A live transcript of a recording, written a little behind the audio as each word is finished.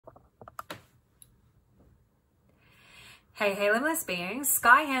Hey limitless beings,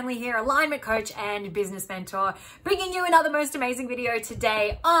 Skye here, alignment coach and business mentor, bringing you another most amazing video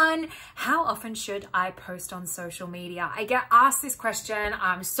today on how often should I post on social media. I get asked this question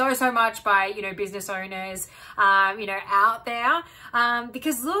so much by, business owners, out there,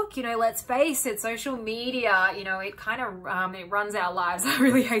 because look, let's face it, social media, it kind of, it runs our lives. I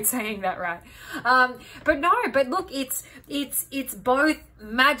really hate saying that, right? But look, it's both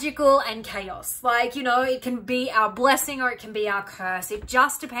magical and chaos. Like, it can be our blessing or it can be our curse. It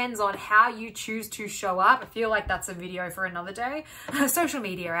just depends on how you choose to show up. I feel like that's a video for another day. Social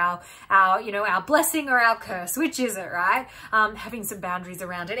media, our blessing or our curse, which is it, right? Having some boundaries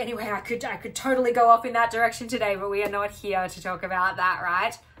around it. Anyway, I could totally go off in that direction today, but we are not here to talk about that,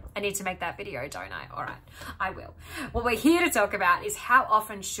 right? I need to make that video, don't I? All right, I will. What we're here to talk about is how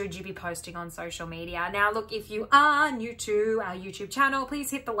often should you be posting on social media. Now, look, if you are new to our YouTube channel,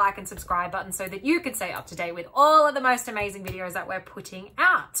 please hit the like and subscribe button so that you can stay up to date with all of the most amazing videos that we're putting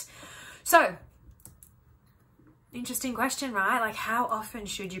out. So, interesting question, right? Like, how often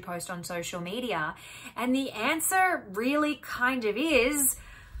should you post on social media? And the answer really kind of is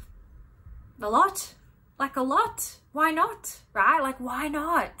a lot. Like a lot. Why not, right? Like, why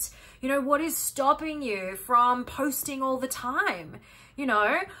not? What is stopping you from posting all the time?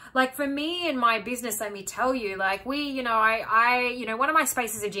 Like for me in my business, let me tell you, like one of my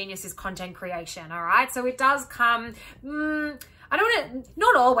spaces of genius is content creation. All right. So it does come, I don't want to,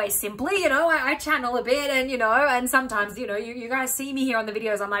 not always simply, I channel a bit and sometimes, you guys see me here on the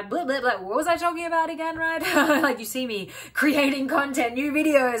videos. I'm like, blah, blah, blah. What was I talking about again, right? Like you see me creating content, new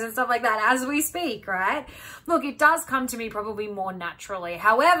videos and stuff like that as we speak, right? Look, it does come to me probably more naturally.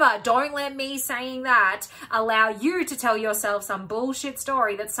 However, don't let me saying that allow you to tell yourself some bullshit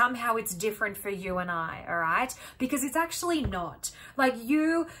story that somehow it's different for you and I, all right? Because it's actually not. Like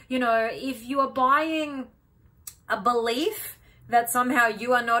if you are buying a belief that somehow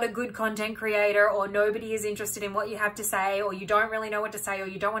you are not a good content creator or nobody is interested in what you have to say or you don't really know what to say or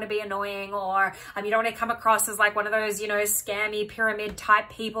you don't want to be annoying or you don't want to come across as like one of those, scammy pyramid type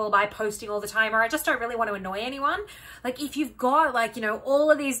people by posting all the time or I just don't really want to annoy anyone. Like if you've got like, all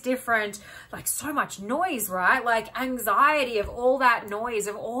of these different, like so much noise, right? Like anxiety of all that noise,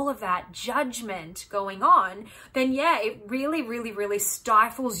 of all of that judgment going on, then yeah, it really, really, really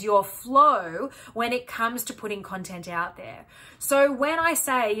stifles your flow when it comes to putting content out there. So when I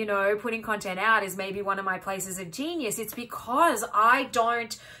say, putting content out is maybe one of my places of genius, it's because I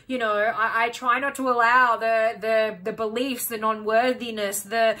don't, I try not to allow the beliefs, the non-worthiness,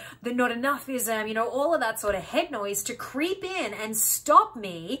 the not enoughism, all of that sort of head noise to creep in and stop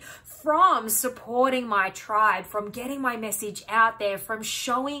me from supporting my tribe, from getting my message out there, from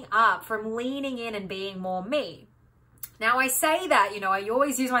showing up, from leaning in and being more me. Now I say that, I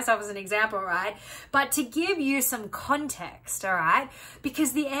always use myself as an example, right? But to give you some context, all right?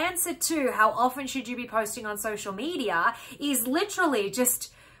 Because the answer to how often should you be posting on social media is literally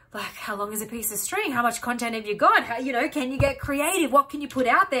just like, how long is a piece of string? How much content have you got? How, can you get creative? What can you put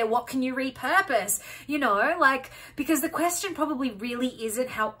out there? What can you repurpose? Because the question probably really isn't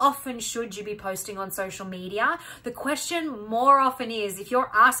how often should you be posting on social media. The question more often is, if you're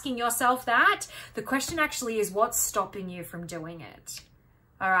asking yourself that, the question actually is what's stopping you from doing it.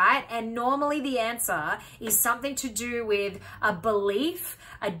 All right. And normally the answer is something to do with a belief,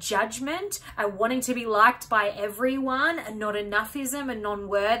 a judgment, a wanting to be liked by everyone, a not enoughism, a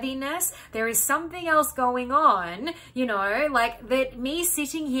non-worthiness. There is something else going on, like that me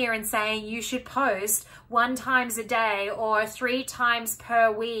sitting here and saying you should post 1 time a day or 3 times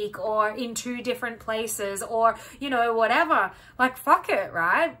per week or in 2 different places or, whatever, like, fuck it,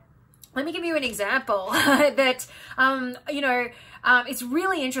 right? Let me give you an example that, it's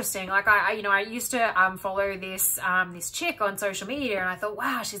really interesting. Like I used to follow this chick on social media and I thought,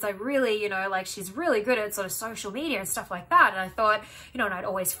 wow, she's like really, like she's really good at sort of social media and stuff like that. And I thought, and I'd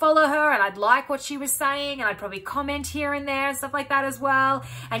always follow her and I'd like what she was saying and I'd probably comment here and there and stuff like that as well.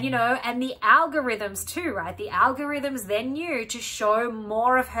 And, and the algorithms too, right? The algorithms then knew to show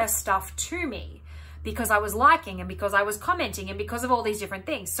more of her stuff to me, because I was liking and because I was commenting and because of all these different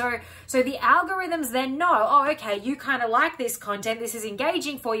things. So the algorithms then know, oh, okay, you kind of like this content. This is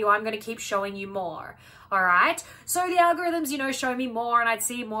engaging for you. I'm going to keep showing you more. All right. So the algorithms, show me more and I'd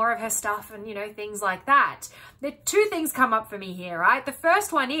see more of her stuff and, things like that. The 2 things come up for me here, right? The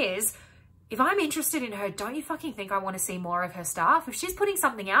first one is, if I'm interested in her, don't you fucking think I want to see more of her stuff? If she's putting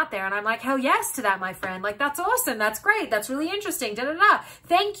something out there and I'm like, hell yes to that, my friend. Like, that's awesome. That's great. That's really interesting. Da, da, da.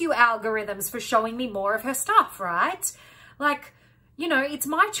 Thank you, algorithms, for showing me more of her stuff, right? Like, it's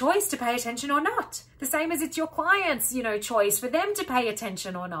my choice to pay attention or not. The same as it's your client's, choice for them to pay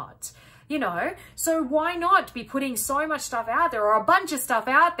attention or not. you know? So why not be putting so much stuff out there, or a bunch of stuff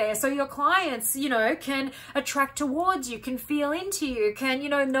out there, so your clients, you know, can attract towards you, can feel into you, can, you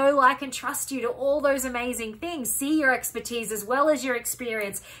know, like, and trust you to all those amazing things, see your expertise as well as your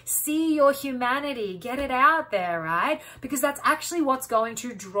experience, see your humanity, get it out there, right? Because that's actually what's going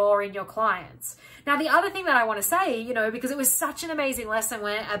to draw in your clients. Now, the other thing that I want to say, you know, because it was such an amazing lesson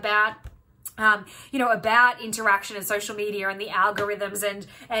about you know, about interaction and social media and the algorithms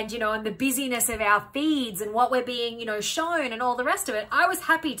and, you know, and the busyness of our feeds and what we're being, you know, shown and all the rest of it. I was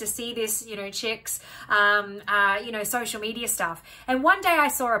happy to see this, you know, chicks, you know, social media stuff. And one day I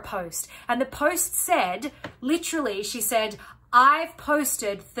saw a post, and the post said, literally, she said, I've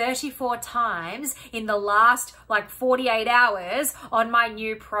posted 34 times in the last like 48 hours on my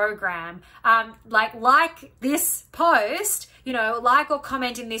new program. Like this post, you know, like or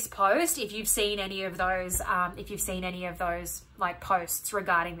comment in this post if you've seen any of those, like posts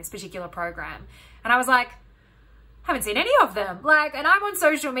regarding this particular program. And I was like, haven't seen any of them. Like, and I'm on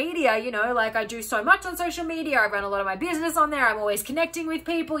social media, you know, like I do so much on social media. I run a lot of my business on there. I'm always connecting with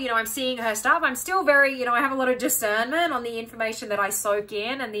people, you know, I'm seeing her stuff. I'm still very, you know, I have a lot of discernment on the information that I soak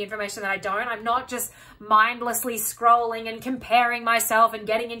in and the information that I don't. I'm not just mindlessly scrolling and comparing myself and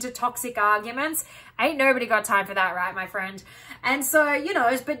getting into toxic arguments. Ain't nobody got time for that, right, my friend? And so, you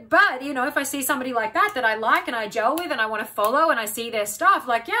know, but, you know, if I see somebody like that I like and I gel with and I want to follow and I see their stuff,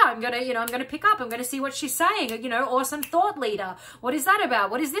 like, yeah, I'm going to, you know, I'm going to pick up, I'm going to see what she's saying, you know, awesome thought leader. What is that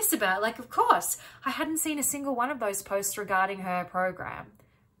about? What is this about? Like, of course, I hadn't seen a single one of those posts regarding her program,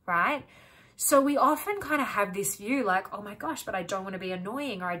 right? So we often kind of have this view like, oh my gosh, but I don't want to be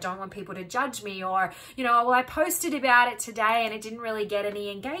annoying, or I don't want people to judge me, or, you know, well, I posted about it today and it didn't really get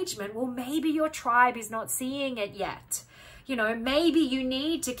any engagement. Well, maybe your tribe is not seeing it yet. You know, maybe you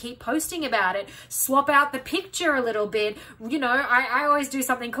need to keep posting about it, swap out the picture a little bit. You know, I always do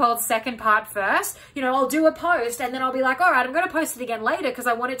something called second part first. You know, I'll do a post and then I'll be like, all right, I'm going to post it again later because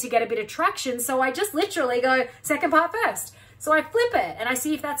I want it to get a bit of traction. So I just literally go second part first. So I flip it and I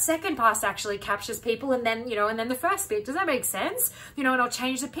see if that second part actually captures people, and then, you know, and then the first bit. Does that make sense? You know, and I'll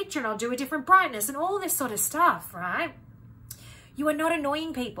change the picture and I'll do a different brightness and all this sort of stuff, right? You are not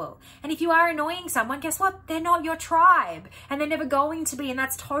annoying people. And if you are annoying someone, guess what? They're not your tribe, and they're never going to be, and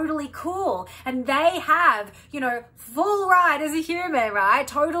that's totally cool. And they have, you know, full right as a human, right?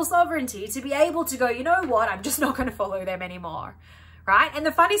 Total sovereignty to be able to go, you know what? I'm just not going to follow them anymore. Right? And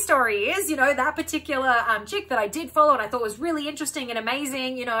the funny story is, you know, that particular chick that I did follow and I thought was really interesting and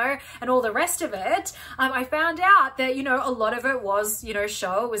amazing, you know, and all the rest of it, I found out that, you know, a lot of it was, you know,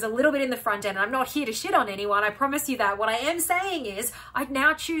 it was a little bit in the front end. And I'm not here to shit on anyone, I promise you that. What I am saying is I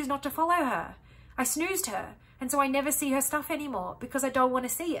now choose not to follow her. I snoozed her. And so I never see her stuff anymore because I don't want to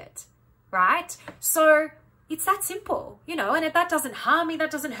see it. Right? So it's that simple, you know, and if that doesn't harm me,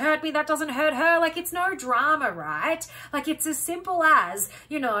 that doesn't hurt me, that doesn't hurt her, like it's no drama, right? Like it's as simple as,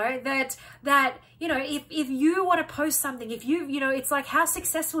 you know, that, you know, if you want to post something, if you know, it's like, how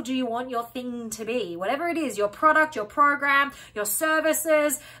successful do you want your thing to be? Whatever it is, your product, your program, your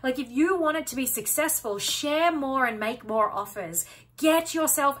services, like if you want it to be successful, share more and make more offers. Get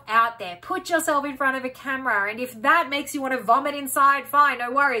yourself out there, put yourself in front of a camera. And if that makes you want to vomit inside, fine,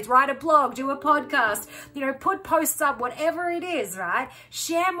 no worries. Write a blog, do a podcast, you know, put posts up, whatever it is, right?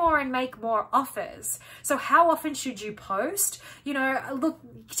 Share more and make more offers. So how often should you post? You know, look,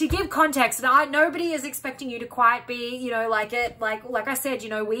 to give context, nobody is expecting you to quite be, you know, like I said, you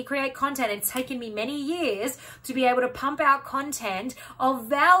know, we create content. It's taken me many years to be able to pump out content of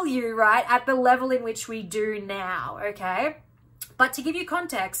value, right, at the level in which we do now, okay? But to give you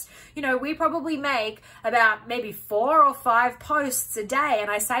context, you know, we probably make about maybe 4 or 5 posts a day. And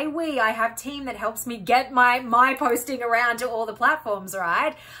I say I have a team that helps me get my posting around to all the platforms,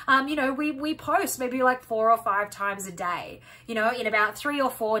 right? You know, we post maybe like 4 or 5 times a day, you know, in about 3 or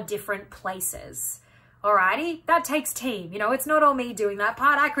 4 different places. Alrighty, that takes team. You know, it's not all me doing that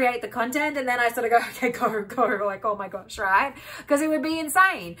part. I create the content and then I sort of go, okay, go, like, oh my gosh, right? Because it would be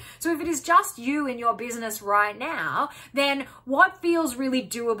insane. So if it is just you in your business right now, then what feels really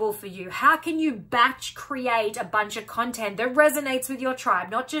doable for you? How can you batch create a bunch of content that resonates with your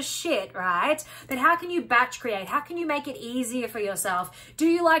tribe? Not just shit, right? But how can you batch create? How can you make it easier for yourself? Do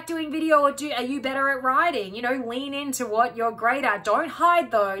you like doing video, or are you better at writing? You know, lean into what you're great at. Don't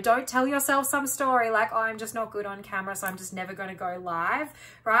hide though. Don't tell yourself some story like, oh, I'm just not good on camera, so I'm just never going to go live,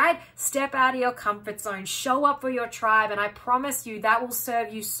 right? Step out of your comfort zone, show up for your tribe, and I promise you that will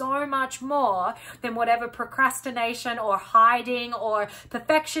serve you so much more than whatever procrastination or hiding or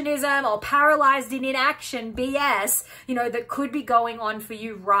perfectionism or paralyzed in inaction BS, you know, that could be going on for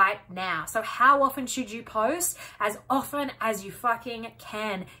you right now. So how often should you post? As often as you fucking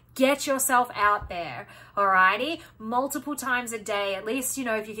can. Get yourself out there, alrighty? Multiple times a day, at least, you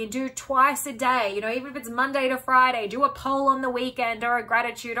know, if you can do twice a day, you know, even if it's Monday to Friday, do a poll on the weekend or a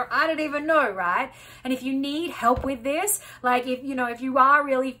gratitude, or I don't even know, right? And if you need help with this, like if, you know, if you are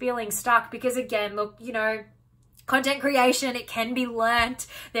really feeling stuck, because again, look, you know, content creation, it can be learnt.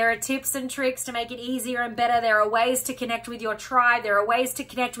 There are tips and tricks to make it easier and better. There are ways to connect with your tribe. There are ways to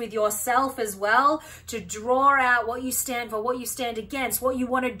connect with yourself as well, to draw out what you stand for, what you stand against, what you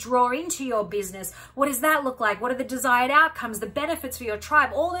want to draw into your business. What does that look like? What are the desired outcomes, the benefits for your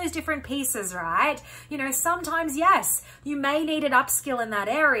tribe, all those different pieces, right? You know, sometimes, yes, you may need an upskill in that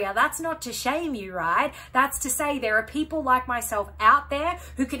area. That's not to shame you, right? That's to say there are people like myself out there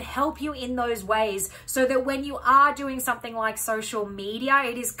who can help you in those ways, so that when you are doing something like social media,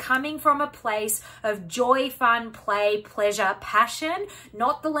 it is coming from a place of joy, fun, play, pleasure, passion,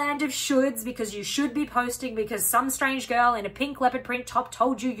 not the land of shoulds, because you should be posting because some strange girl in a pink leopard print top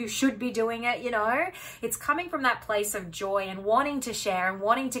told you you should be doing it, you know. It's coming from that place of joy and wanting to share and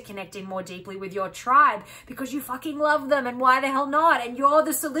wanting to connect in more deeply with your tribe because you fucking love them, and why the hell not? And you're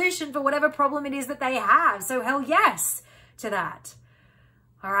the solution for whatever problem it is that they have. So hell yes to that.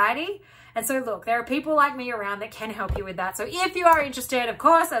 Alrighty? And so look, there are people like me around that can help you with that. So if you are interested, of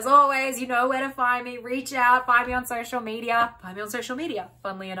course, as always, you know where to find me. Reach out, find me on social media. Find me on social media,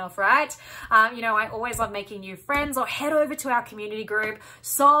 funnily enough, right? You know, I always love making new friends, or head over to our community group,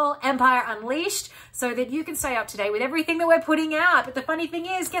 Soul Empire Unleashed, so that you can stay up to date with everything that we're putting out. But the funny thing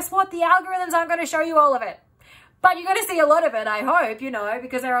is, guess what? The algorithms aren't going to show you all of it. But you're going to see a lot of it, I hope, you know,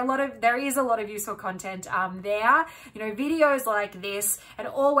 because there is a lot of useful content there, you know, videos like this, and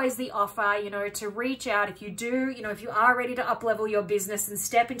always the offer, you know, to reach out if you do, you know, if you are ready to up-level your business and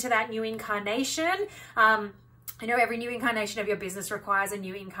step into that new incarnation. You know, every new incarnation of your business requires a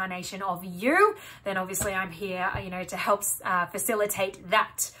new incarnation of you. Then obviously I'm here, you know, to help facilitate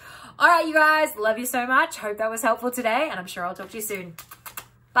that. All right, you guys, love you so much. Hope that was helpful today, and I'm sure I'll talk to you soon.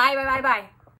 Bye, bye, bye, bye.